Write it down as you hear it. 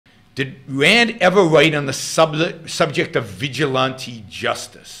Did Rand ever write on the subject of vigilante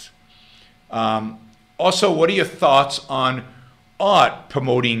justice? Also, what are your thoughts on art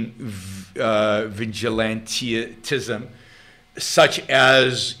promoting vigilantism, such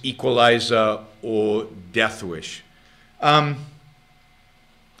as Equalizer or Death Wish?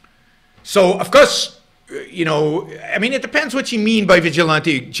 So, of course, you know, I mean, it depends what you mean by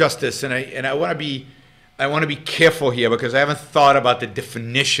vigilante justice, and I want to be careful here because I haven't thought about the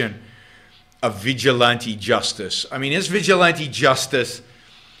definition of vigilante justice. I mean, is vigilante justice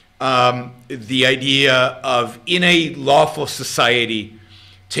the idea of, in a lawful society,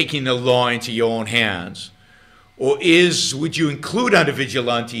 taking the law into your own hands? Or would you include under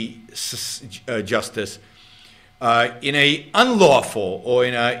vigilante justice in a unlawful or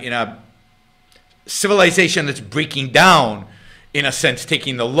in a civilization that's breaking down, in a sense,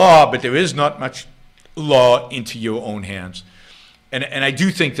 taking the law, but there is not much law into your own hands? And I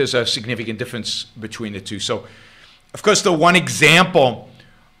do think there's a significant difference between the two. So, of course, the one example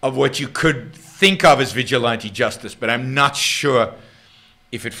of what you could think of as vigilante justice, but I'm not sure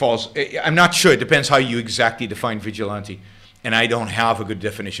if it falls, I'm not sure, it depends how you exactly define vigilante, and I don't have a good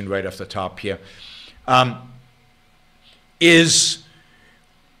definition right off the top here,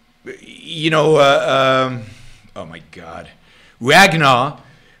 you know, oh my God, Ragnar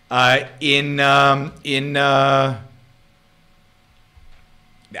in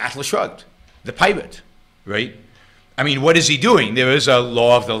Atlas Shrugged, the pirate, right? I mean, what is he doing? There is a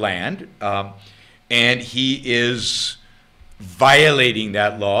law of the land, and he is violating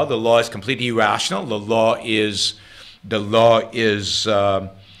that law. The law is completely irrational. The law is, you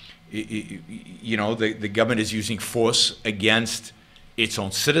know, the government is using force against its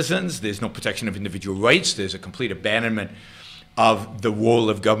own citizens. There's no protection of individual rights. There's a complete abandonment of the role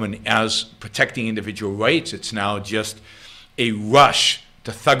of government as protecting individual rights. It's now just a rush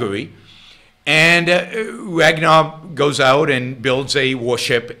to thuggery. And Ragnar goes out and builds a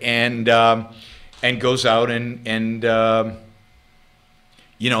warship and goes out and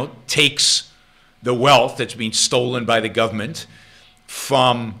you know, takes the wealth that's being stolen by the government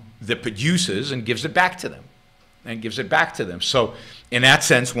from the producers and gives it back to them. So in that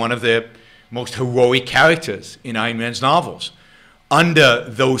sense, one of the most heroic characters in Ayn Rand's novels, under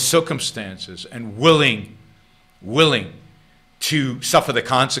those circumstances and willing to suffer the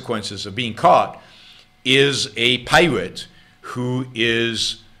consequences of being caught, is a pirate who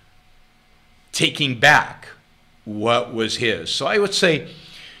is taking back what was his. So I would say,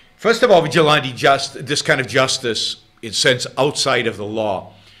 first of all, vigilante this kind of justice, in a sense outside of the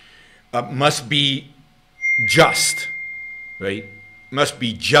law, must be just, right? Must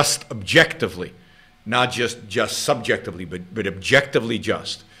be just objectively, not just subjectively, but objectively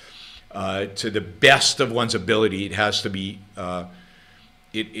just. To the best of one's ability, it has to be,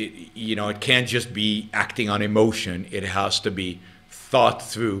 you know, it can't just be acting on emotion. It has to be thought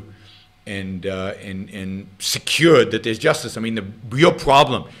through and secured that there's justice. I mean, the real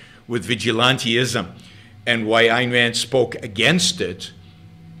problem with vigilantism and why Ayn Rand spoke against it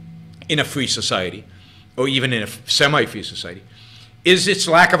in a free society, or even in a semi-free society, is its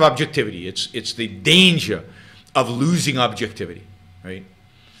lack of objectivity. It's the danger of losing objectivity, right?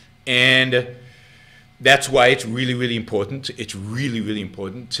 And that's why it's really, really important. It's really, really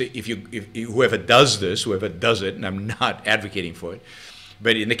important to, if whoever does it, and I'm not advocating for it,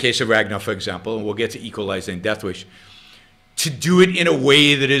 but in the case of Ragnar, for example, and we'll get to Equalizer and Death Wish, to do it in a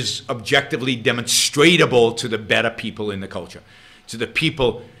way that is objectively demonstratable to the better people in the culture, to the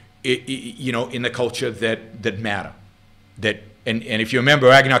people, you know, in the culture that matter. And if you remember,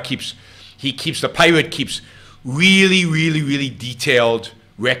 Ragnar the pirate keeps really, really, really detailed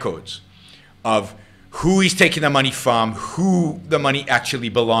records of who he's taking the money from, who the money actually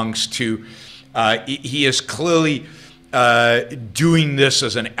belongs to. He is clearly doing this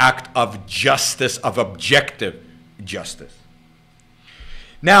as an act of justice, of objective justice.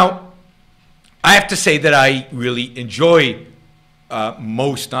 Now, I have to say that I really enjoy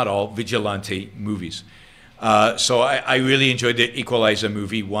most, not all, vigilante movies. So I really enjoyed the Equalizer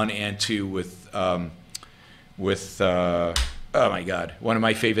movie 1 and 2 with oh my God, one of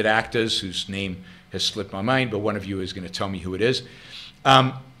my favorite actors whose name has slipped my mind, but one of you is going to tell me who it is.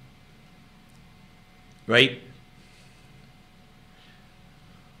 Right?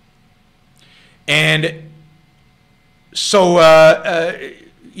 And so,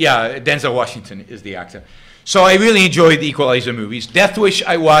 yeah, Denzel Washington is the actor. So I really enjoyed the Equalizer movies. Death Wish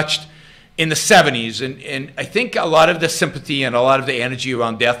I watched in the 70s, and I think a lot of the sympathy and a lot of the energy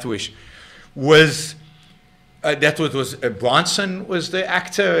around Death Wish was, Bronson was the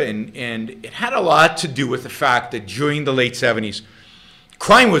actor, and it had a lot to do with the fact that during the late 70s,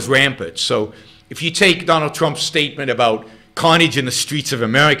 crime was rampant. So if you take Donald Trump's statement about carnage in the streets of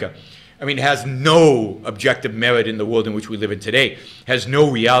America, I mean, it has no objective merit in the world in which we live in today, has no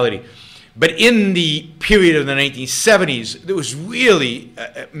reality. But in the period of the 1970s, there was really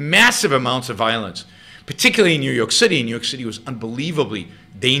massive amounts of violence, particularly in New York City. New York City was unbelievably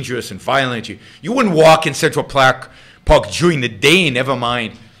dangerous and violent. You wouldn't walk in Central Park during the day, never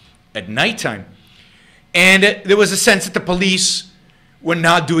mind at nighttime. And there was a sense that the police were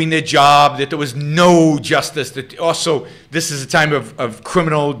not doing their job, that there was no justice, that also this is a time of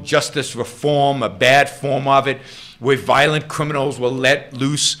criminal justice reform, a bad form of it, where violent criminals were let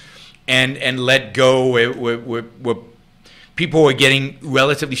loose and let go, where people were getting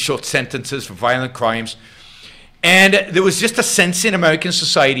relatively short sentences for violent crimes. And there was just a sense in American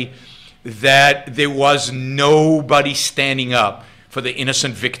society that there was nobody standing up for the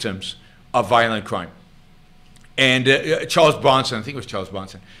innocent victims of violent crime. And Charles Bronson, I think it was Charles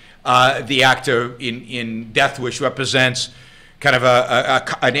Bronson, the actor in Death Wish, represents kind of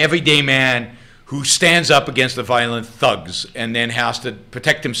an everyday man who stands up against the violent thugs and then has to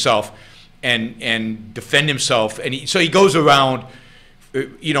protect himself and defend himself. And so he goes around.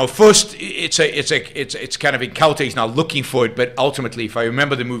 You know, first it's kind of in Caltech, he's not looking for it, but ultimately, if I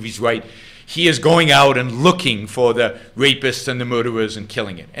remember the movies right, he is going out and looking for the rapists and the murderers and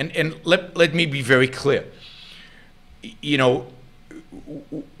killing it. And let me be very clear. You know,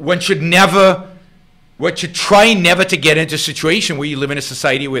 one should try never to get into a situation where you live in a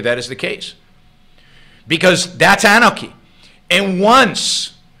society where that is the case, because that's anarchy. And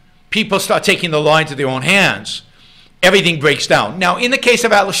once people start taking the law into their own hands, everything breaks down. Now, in the case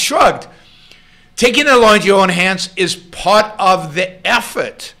of Atlas Shrugged, taking the law into your own hands is part of the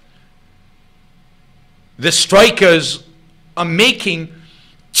effort the strikers are making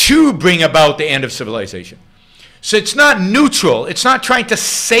to bring about the end of civilization. So it's not neutral. It's not trying to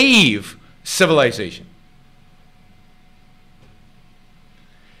save civilization.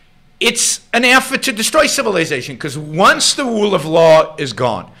 It's an effort to destroy civilization, because once the rule of law is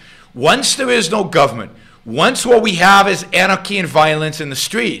gone, once there is no government, once what we have is anarchy and violence in the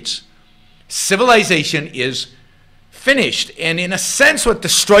streets, civilization is finished. And in a sense, what the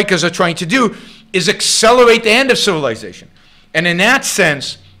strikers are trying to do is accelerate the end of civilization. And in that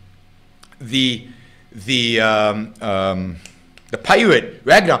sense, the pirate,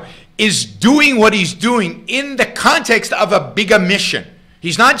 Ragnar, is doing what he's doing in the context of a bigger mission.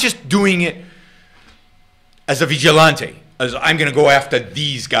 He's not just doing it as a vigilante, as I'm going to go after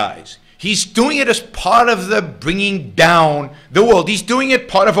these guys. He's doing it as part of the bringing down the world. He's doing it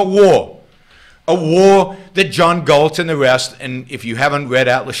part of a war that John Galt and the rest, and if you haven't read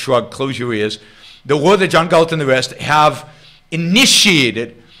Atlas Shrugged, close your ears, the war that John Galt and the rest have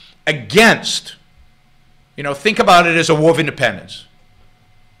initiated against, you know, think about it as a war of independence.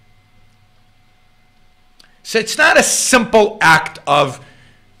 So it's not a simple act of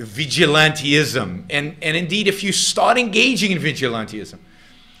vigilantism. And indeed, if you start engaging in vigilantism,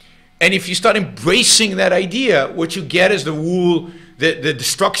 and if you start embracing that idea, what you get is the rule, the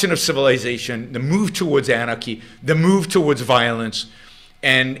destruction of civilization, the move towards anarchy, the move towards violence.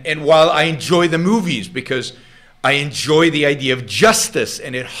 And while I enjoy the movies because I enjoy the idea of justice,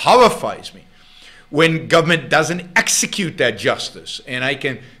 and it horrifies me when government doesn't execute that justice, and I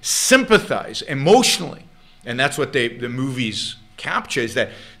can sympathize emotionally, and that's what the movies capture, is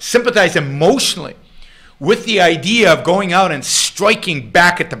that sympathize emotionally with the idea of going out and striking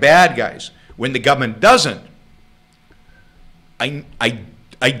back at the bad guys when the government doesn't. I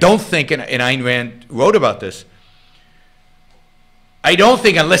don't think, and Ayn Rand wrote about this, I don't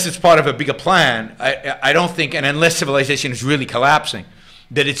think, unless it's part of a bigger plan, I don't think, and unless civilization is really collapsing,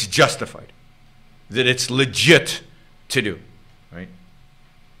 that it's justified, that it's legit to do, right?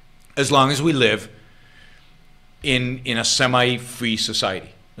 As long as we live in a semi-free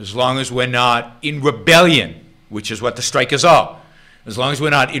society, as long as we're not in rebellion, which is what the strikers are, as long as we're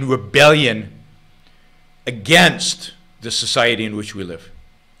not in rebellion against the society in which we live.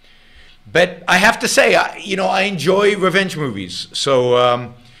 But I have to say, you know, I enjoy revenge movies. So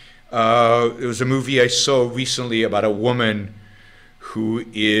there was a movie I saw recently about a woman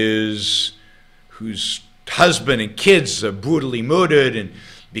whose husband and kids are brutally murdered, and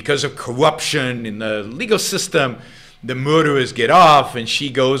because of corruption in the legal system, the murderers get off, and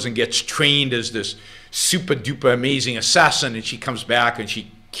she goes and gets trained as this super duper amazing assassin, and she comes back and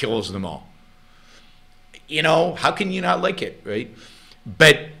she kills them all. You know, how can you not like it, right?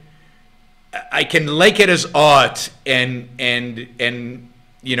 But I can like it as art and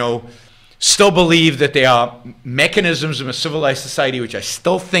you know, still believe that there are mechanisms in a civilized society, which I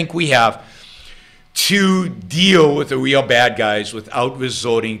still think we have, to deal with the real bad guys without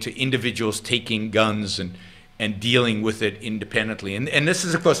resorting to individuals taking guns and dealing with it independently. And this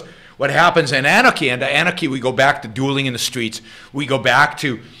is, of course, what happens in anarchy. And anarchy, we go back to dueling in the streets. We go back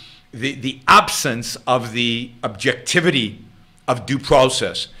to the absence of the objectivity of due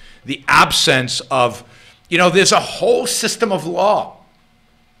process, the absence of, there's a whole system of law.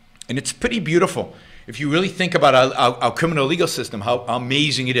 And it's pretty beautiful. If you really think about our criminal legal system, how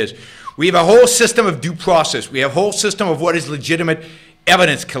amazing it is. We have a whole system of due process. We have a whole system of what is legitimate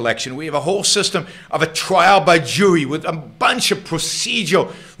evidence collection. We have a whole system of a trial by jury with a bunch of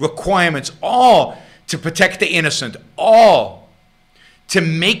procedural requirements, all to protect the innocent, all to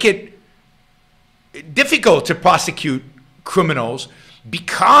make it difficult to prosecute criminals,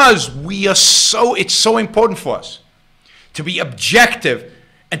 because it's so important for us to be objective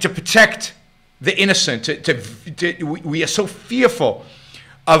and to protect the innocent. We are so fearful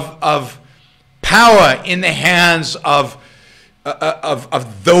of power in the hands of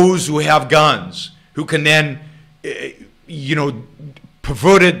those who have guns, who can then,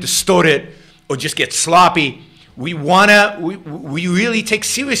 pervert it, distort it, or just get sloppy. We really take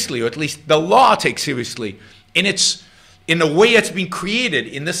seriously, or at least the law takes seriously, in the way it's been created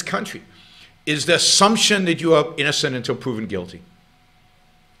in this country, is the assumption that you are innocent until proven guilty.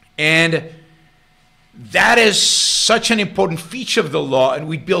 And that is such an important feature of the law, and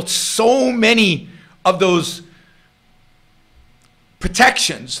we built so many of those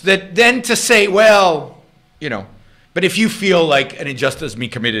protections that then to say, well, but if you feel like an injustice has been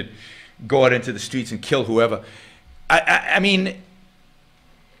committed, go out into the streets and kill whoever. I mean,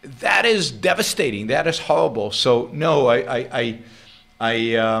 that is devastating. That is horrible. So no, it's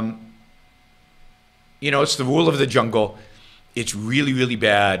the rule of the jungle. It's really, really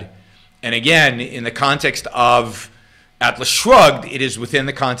bad. And again, in the context of Atlas Shrugged, it is within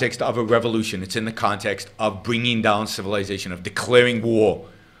the context of a revolution. It's in the context of bringing down civilization, of declaring war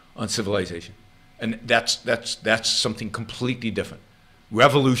on civilization. And that's something completely different.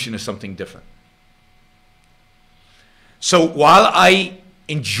 Revolution is something different. So while I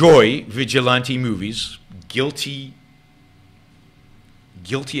enjoy vigilante movies, guilty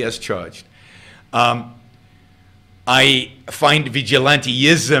as charged, I find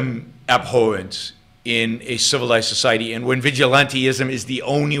vigilanteism abhorrent in a civilized society. And when vigilanteism is the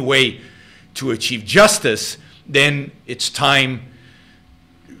only way to achieve justice, then it's time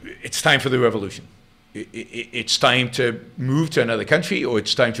for the revolution. It's time to move to another country, or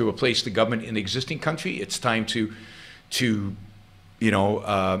it's time to replace the government in the existing country. It's time to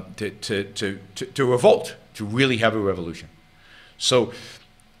revolt, to really have a revolution. So,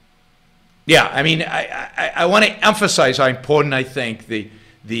 yeah, I mean, I want to emphasize how important I think the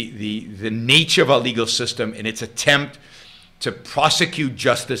nature of our legal system and its attempt to prosecute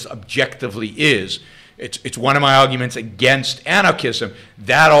justice objectively is. It's one of my arguments against anarchism.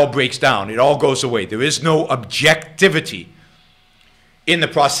 That all breaks down. It all goes away. There is no objectivity in the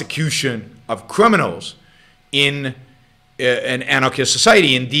prosecution of criminals in an anarchist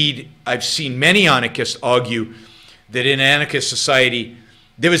society. Indeed, I've seen many anarchists argue that in an anarchist society,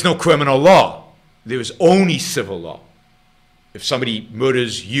 there is no criminal law. There is only civil law. If somebody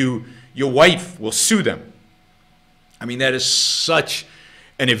murders you, your wife will sue them. I mean, that is such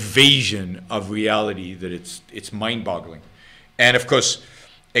an evasion of reality that it's mind-boggling. And of course,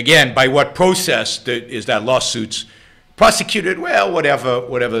 again, by what process is that lawsuits prosecuted? Well, whatever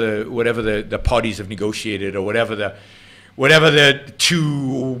the parties have negotiated, or whatever the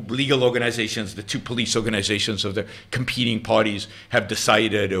two legal organizations, the two police organizations of the competing parties have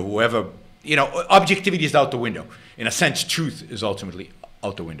decided, or whoever, objectivity is out the window. In a sense, truth is ultimately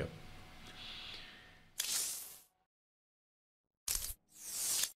out the window.